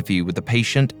an interview with the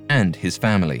patient and his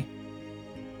family.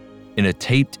 In a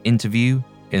taped interview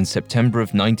in September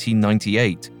of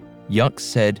 1998, Yuck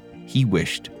said he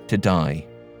wished to die.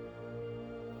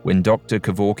 When Dr.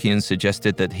 Kevorkian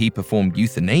suggested that he perform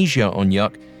euthanasia on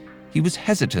Yuck, he was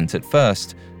hesitant at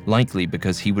first, likely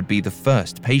because he would be the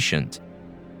first patient.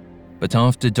 But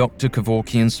after Dr.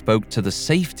 Kevorkian spoke to the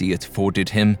safety it afforded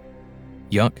him,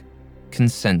 Yuck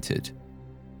consented.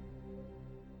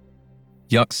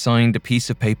 Yuck signed a piece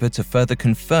of paper to further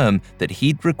confirm that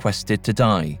he'd requested to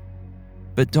die.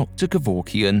 But Dr.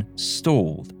 Kevorkian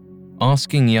stalled,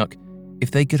 asking Yuck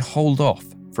if they could hold off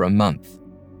for a month.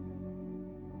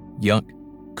 Yuck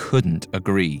couldn't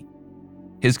agree.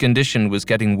 His condition was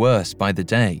getting worse by the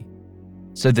day,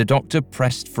 so the doctor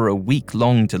pressed for a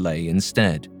week-long delay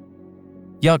instead.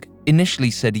 Yuck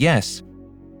initially said yes,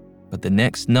 but the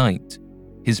next night,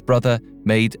 his brother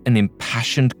made an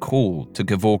impassioned call to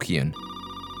Kevorkian.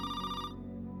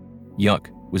 Yuck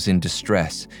was in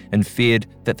distress and feared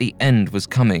that the end was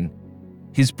coming.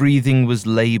 His breathing was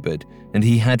labored and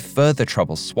he had further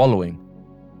trouble swallowing.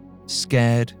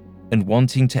 Scared and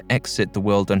wanting to exit the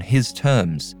world on his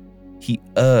terms, he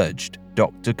urged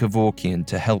Dr. Kevorkian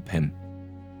to help him.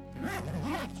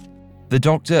 The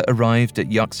doctor arrived at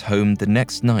Yuck's home the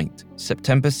next night,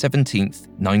 September 17th,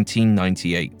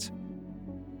 1998.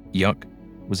 Yuck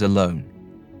was alone.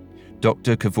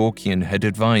 Dr. Kevorkian had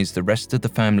advised the rest of the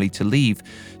family to leave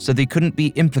so they couldn't be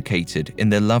implicated in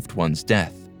their loved one's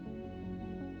death.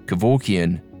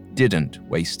 Kevorkian didn't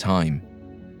waste time.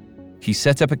 He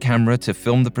set up a camera to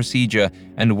film the procedure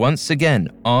and once again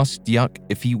asked Yuck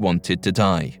if he wanted to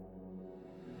die.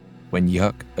 When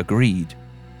Yuck agreed,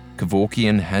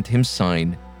 Kevorkian had him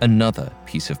sign another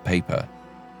piece of paper.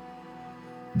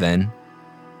 Then,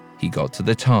 he got to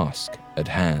the task at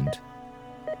hand.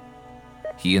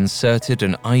 He inserted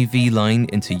an IV line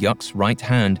into Yuck's right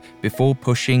hand before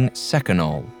pushing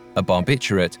Seconal, a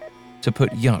barbiturate, to put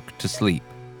Yuck to sleep.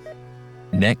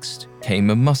 Next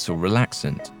came a muscle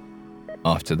relaxant.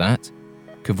 After that,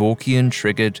 Kevorkian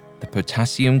triggered the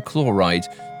potassium chloride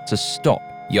to stop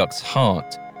Yuck's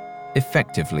heart,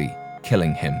 effectively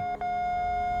killing him.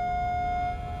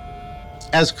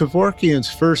 As Kevorkian's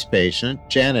first patient,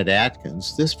 Janet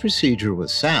Atkins, this procedure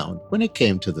was sound when it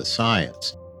came to the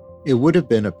science. It would have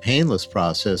been a painless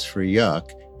process for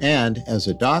Yuck, and as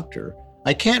a doctor,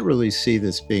 I can't really see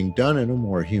this being done in a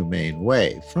more humane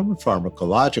way from a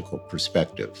pharmacological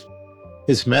perspective.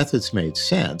 His methods made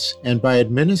sense, and by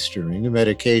administering the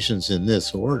medications in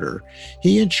this order,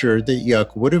 he ensured that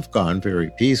Yuck would have gone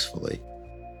very peacefully.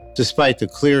 Despite the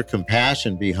clear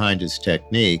compassion behind his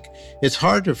technique, it's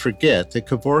hard to forget that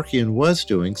Kevorkian was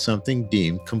doing something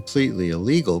deemed completely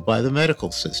illegal by the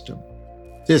medical system.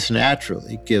 This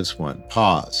naturally gives one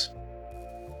pause.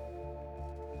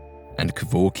 And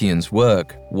Kevorkian's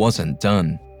work wasn't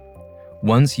done.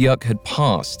 Once Yuck had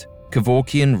passed,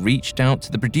 Kevorkian reached out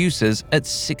to the producers at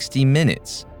 60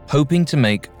 Minutes, hoping to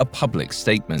make a public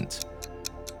statement.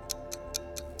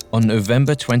 On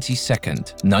November 22,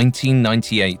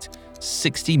 1998,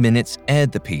 60 Minutes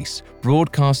aired the piece,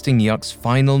 broadcasting Yuck's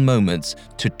final moments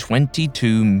to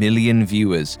 22 million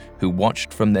viewers who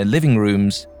watched from their living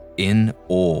rooms in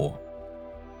awe.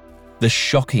 The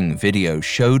shocking video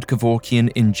showed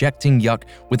Kevorkian injecting Yuck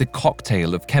with a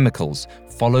cocktail of chemicals,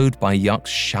 followed by Yuck's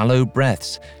shallow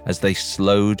breaths as they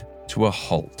slowed to a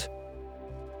halt.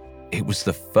 It was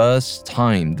the first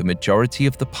time the majority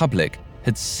of the public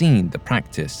had seen the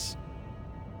practice.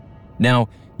 Now,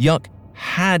 Yuck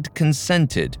had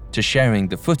consented to sharing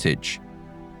the footage,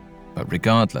 but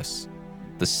regardless,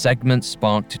 the segment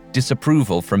sparked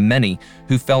disapproval from many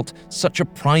who felt such a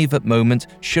private moment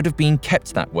should have been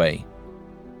kept that way.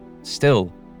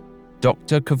 Still,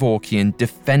 Dr. Kevorkian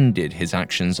defended his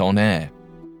actions on air.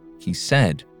 He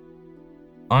said,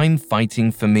 "I'm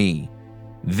fighting for me.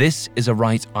 This is a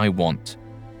right I want.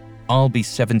 I'll be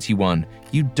 71.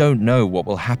 You don't know what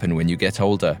will happen when you get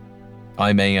older.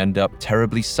 I may end up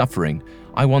terribly suffering.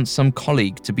 I want some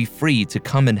colleague to be free to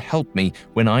come and help me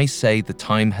when I say the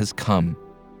time has come."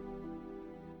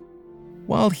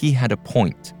 While he had a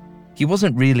point, he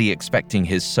wasn't really expecting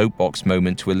his soapbox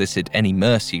moment to elicit any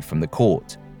mercy from the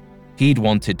court. He'd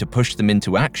wanted to push them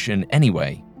into action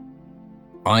anyway.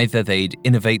 Either they'd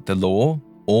innovate the law,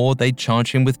 or they'd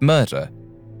charge him with murder.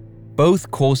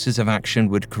 Both courses of action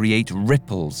would create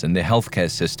ripples in the healthcare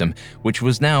system, which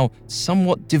was now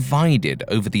somewhat divided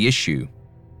over the issue.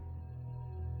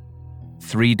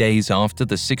 3 days after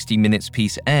the 60 Minutes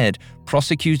piece aired,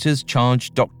 prosecutors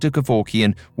charged Dr.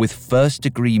 Kevorkian with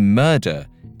first-degree murder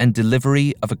and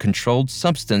delivery of a controlled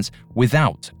substance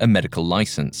without a medical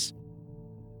license.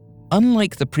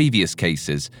 unlike the previous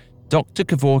cases, Dr.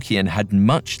 Kevorkian had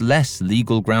much less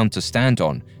legal ground to stand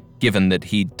on, given that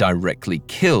he'd directly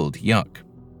killed Yuck.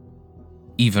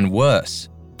 Even worse,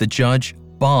 the judge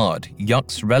barred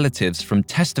Yuck's relatives from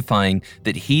testifying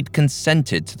that he'd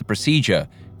consented to the procedure,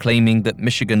 claiming that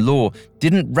Michigan law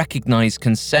didn't recognize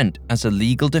consent as a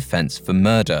legal defense for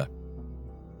murder.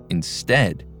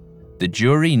 Instead, the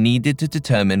jury needed to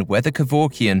determine whether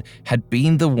Kevorkian had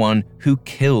been the one who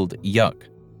killed Yuck.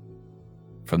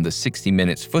 From the 60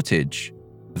 Minutes footage,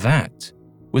 that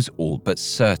was all but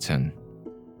certain.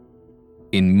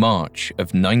 In March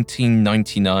of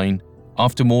 1999,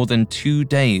 after more than 2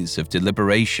 days of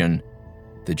deliberation,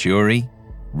 the jury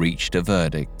reached a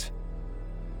verdict.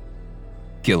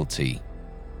 Guilty,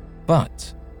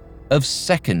 but of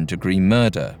second-degree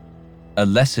murder, a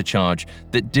lesser charge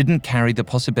that didn't carry the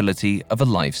possibility of a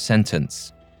life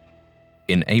sentence.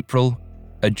 In April,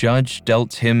 a judge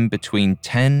dealt him between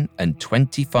 10 and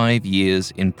 25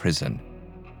 years in prison.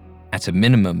 At a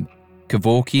minimum,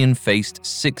 Kevorkian faced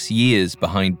 6 years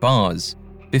behind bars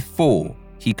before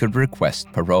he could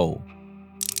request parole.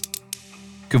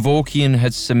 Kevorkian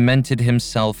had cemented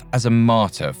himself as a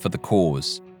martyr for the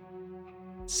cause.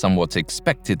 Somewhat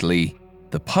expectedly,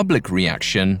 the public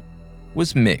reaction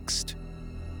was mixed.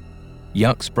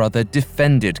 Yuck's brother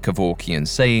defended Kevorkian,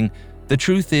 saying, "The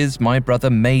truth is, my brother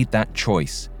made that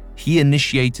choice. He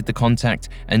initiated the contact,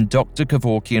 and Dr.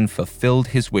 Kevorkian fulfilled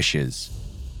his wishes."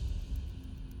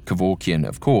 Kevorkian,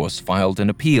 of course, filed an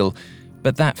appeal,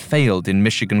 but that failed in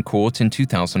Michigan court in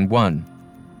 2001.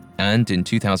 And in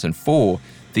 2004,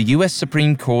 the US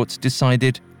Supreme Court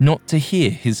decided not to hear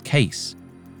his case.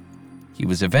 He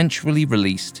was eventually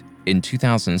released in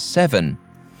 2007,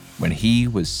 when he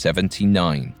was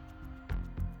 79.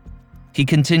 He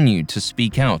continued to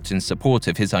speak out in support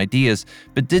of his ideas,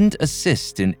 but didn't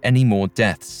assist in any more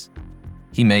deaths.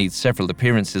 He made several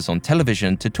appearances on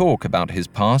television to talk about his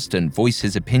past and voice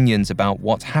his opinions about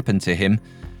what happened to him,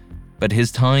 but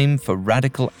his time for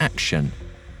radical action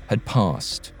had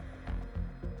passed.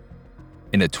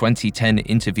 In a 2010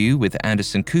 interview with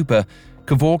Anderson Cooper,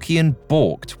 Kevorkian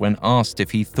balked when asked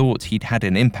if he thought he'd had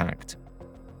an impact.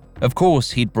 Of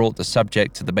course, he'd brought the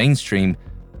subject to the mainstream,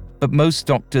 but most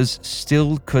doctors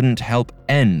still couldn't help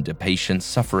end a patient's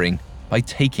suffering by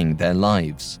taking their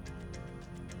lives.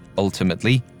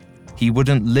 Ultimately, he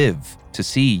wouldn't live to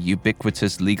see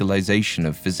ubiquitous legalization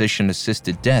of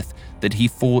physician-assisted death that he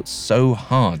fought so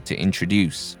hard to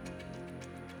introduce.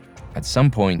 At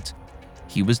some point,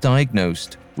 he was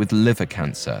diagnosed with liver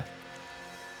cancer.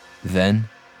 Then,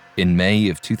 in May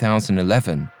of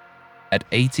 2011, at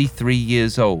 83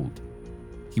 years old,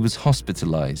 he was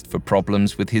hospitalized for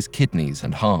problems with his kidneys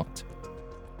and heart.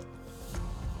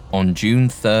 On June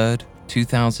 3,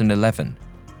 2011,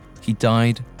 he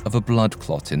died of a blood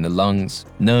clot in the lungs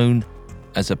known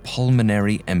as a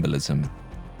pulmonary embolism.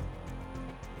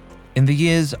 In the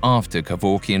years after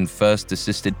Kevorkian first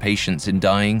assisted patients in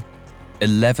dying,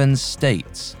 11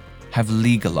 states have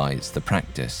legalized the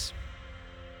practice.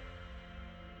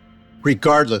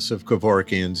 Regardless of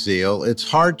Kevorkian's zeal,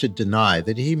 it's hard to deny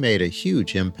that he made a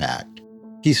huge impact.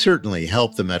 He certainly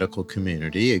helped the medical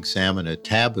community examine a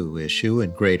taboo issue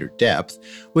in greater depth,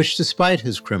 which, despite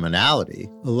his criminality,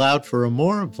 allowed for a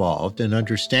more evolved and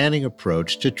understanding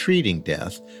approach to treating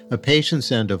death, a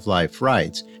patient's end-of-life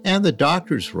rights, and the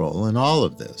doctor's role in all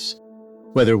of this.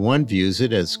 Whether one views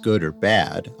it as good or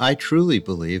bad, I truly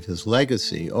believe his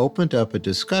legacy opened up a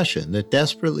discussion that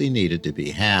desperately needed to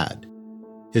be had.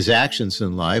 His actions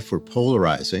in life were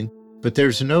polarizing, but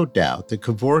there's no doubt that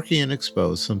Kevorkian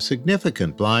exposed some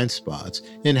significant blind spots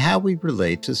in how we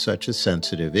relate to such a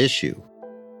sensitive issue.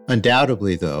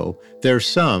 Undoubtedly, though, there are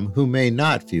some who may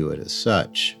not view it as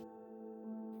such.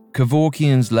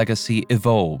 Kevorkian's legacy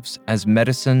evolves as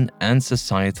medicine and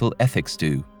societal ethics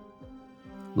do.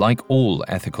 Like all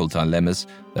ethical dilemmas,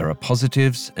 there are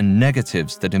positives and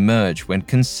negatives that emerge when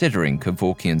considering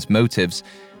Kevorkian's motives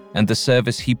and the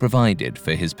service he provided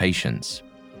for his patients.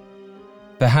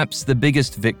 Perhaps the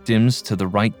biggest victims to the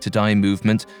Right to Die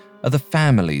movement are the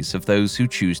families of those who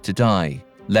choose to die,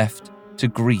 left to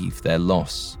grieve their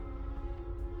loss.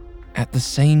 At the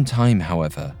same time,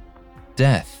 however,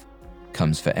 death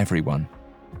comes for everyone.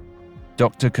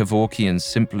 Dr. Kevorkian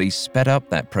simply sped up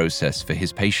that process for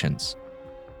his patients.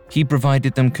 He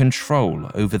provided them control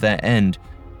over their end,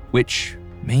 which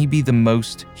may be the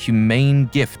most humane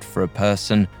gift for a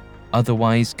person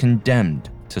otherwise condemned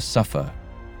to suffer.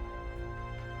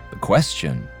 The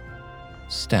question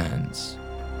stands.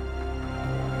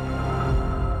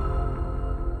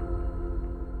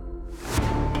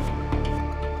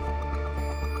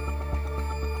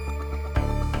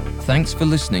 Thanks for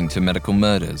listening to Medical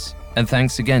Murders, and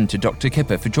thanks again to Dr.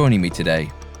 Kipper for joining me today.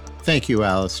 Thank you,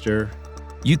 Alistair.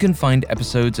 You can find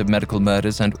episodes of Medical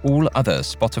Murders and all other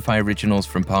Spotify originals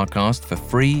from Parcast for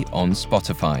free on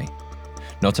Spotify.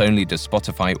 Not only does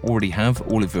Spotify already have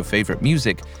all of your favorite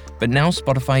music, but now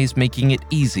Spotify is making it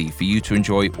easy for you to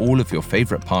enjoy all of your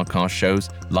favorite Parcast shows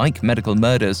like Medical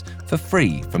Murders for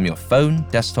free from your phone,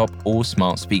 desktop, or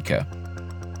smart speaker.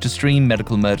 To stream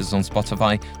Medical Murders on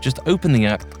Spotify, just open the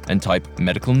app and type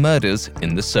Medical Murders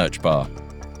in the search bar.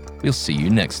 We'll see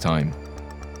you next time.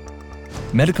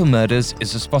 Medical Murders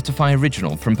is a Spotify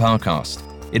original from Parcast.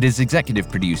 It is executive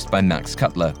produced by Max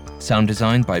Cutler, sound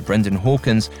designed by Brendan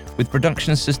Hawkins, with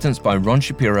production assistance by Ron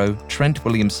Shapiro, Trent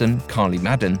Williamson, Carly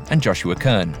Madden, and Joshua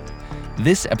Kern.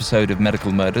 This episode of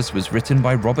Medical Murders was written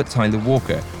by Robert Tyler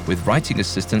Walker, with writing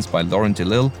assistance by Lauren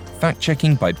DeLille,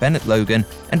 fact-checking by Bennett Logan,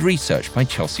 and research by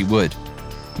Chelsea Wood.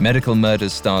 Medical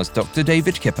Murders stars Dr.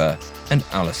 David Kipper and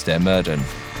Alistair Murden.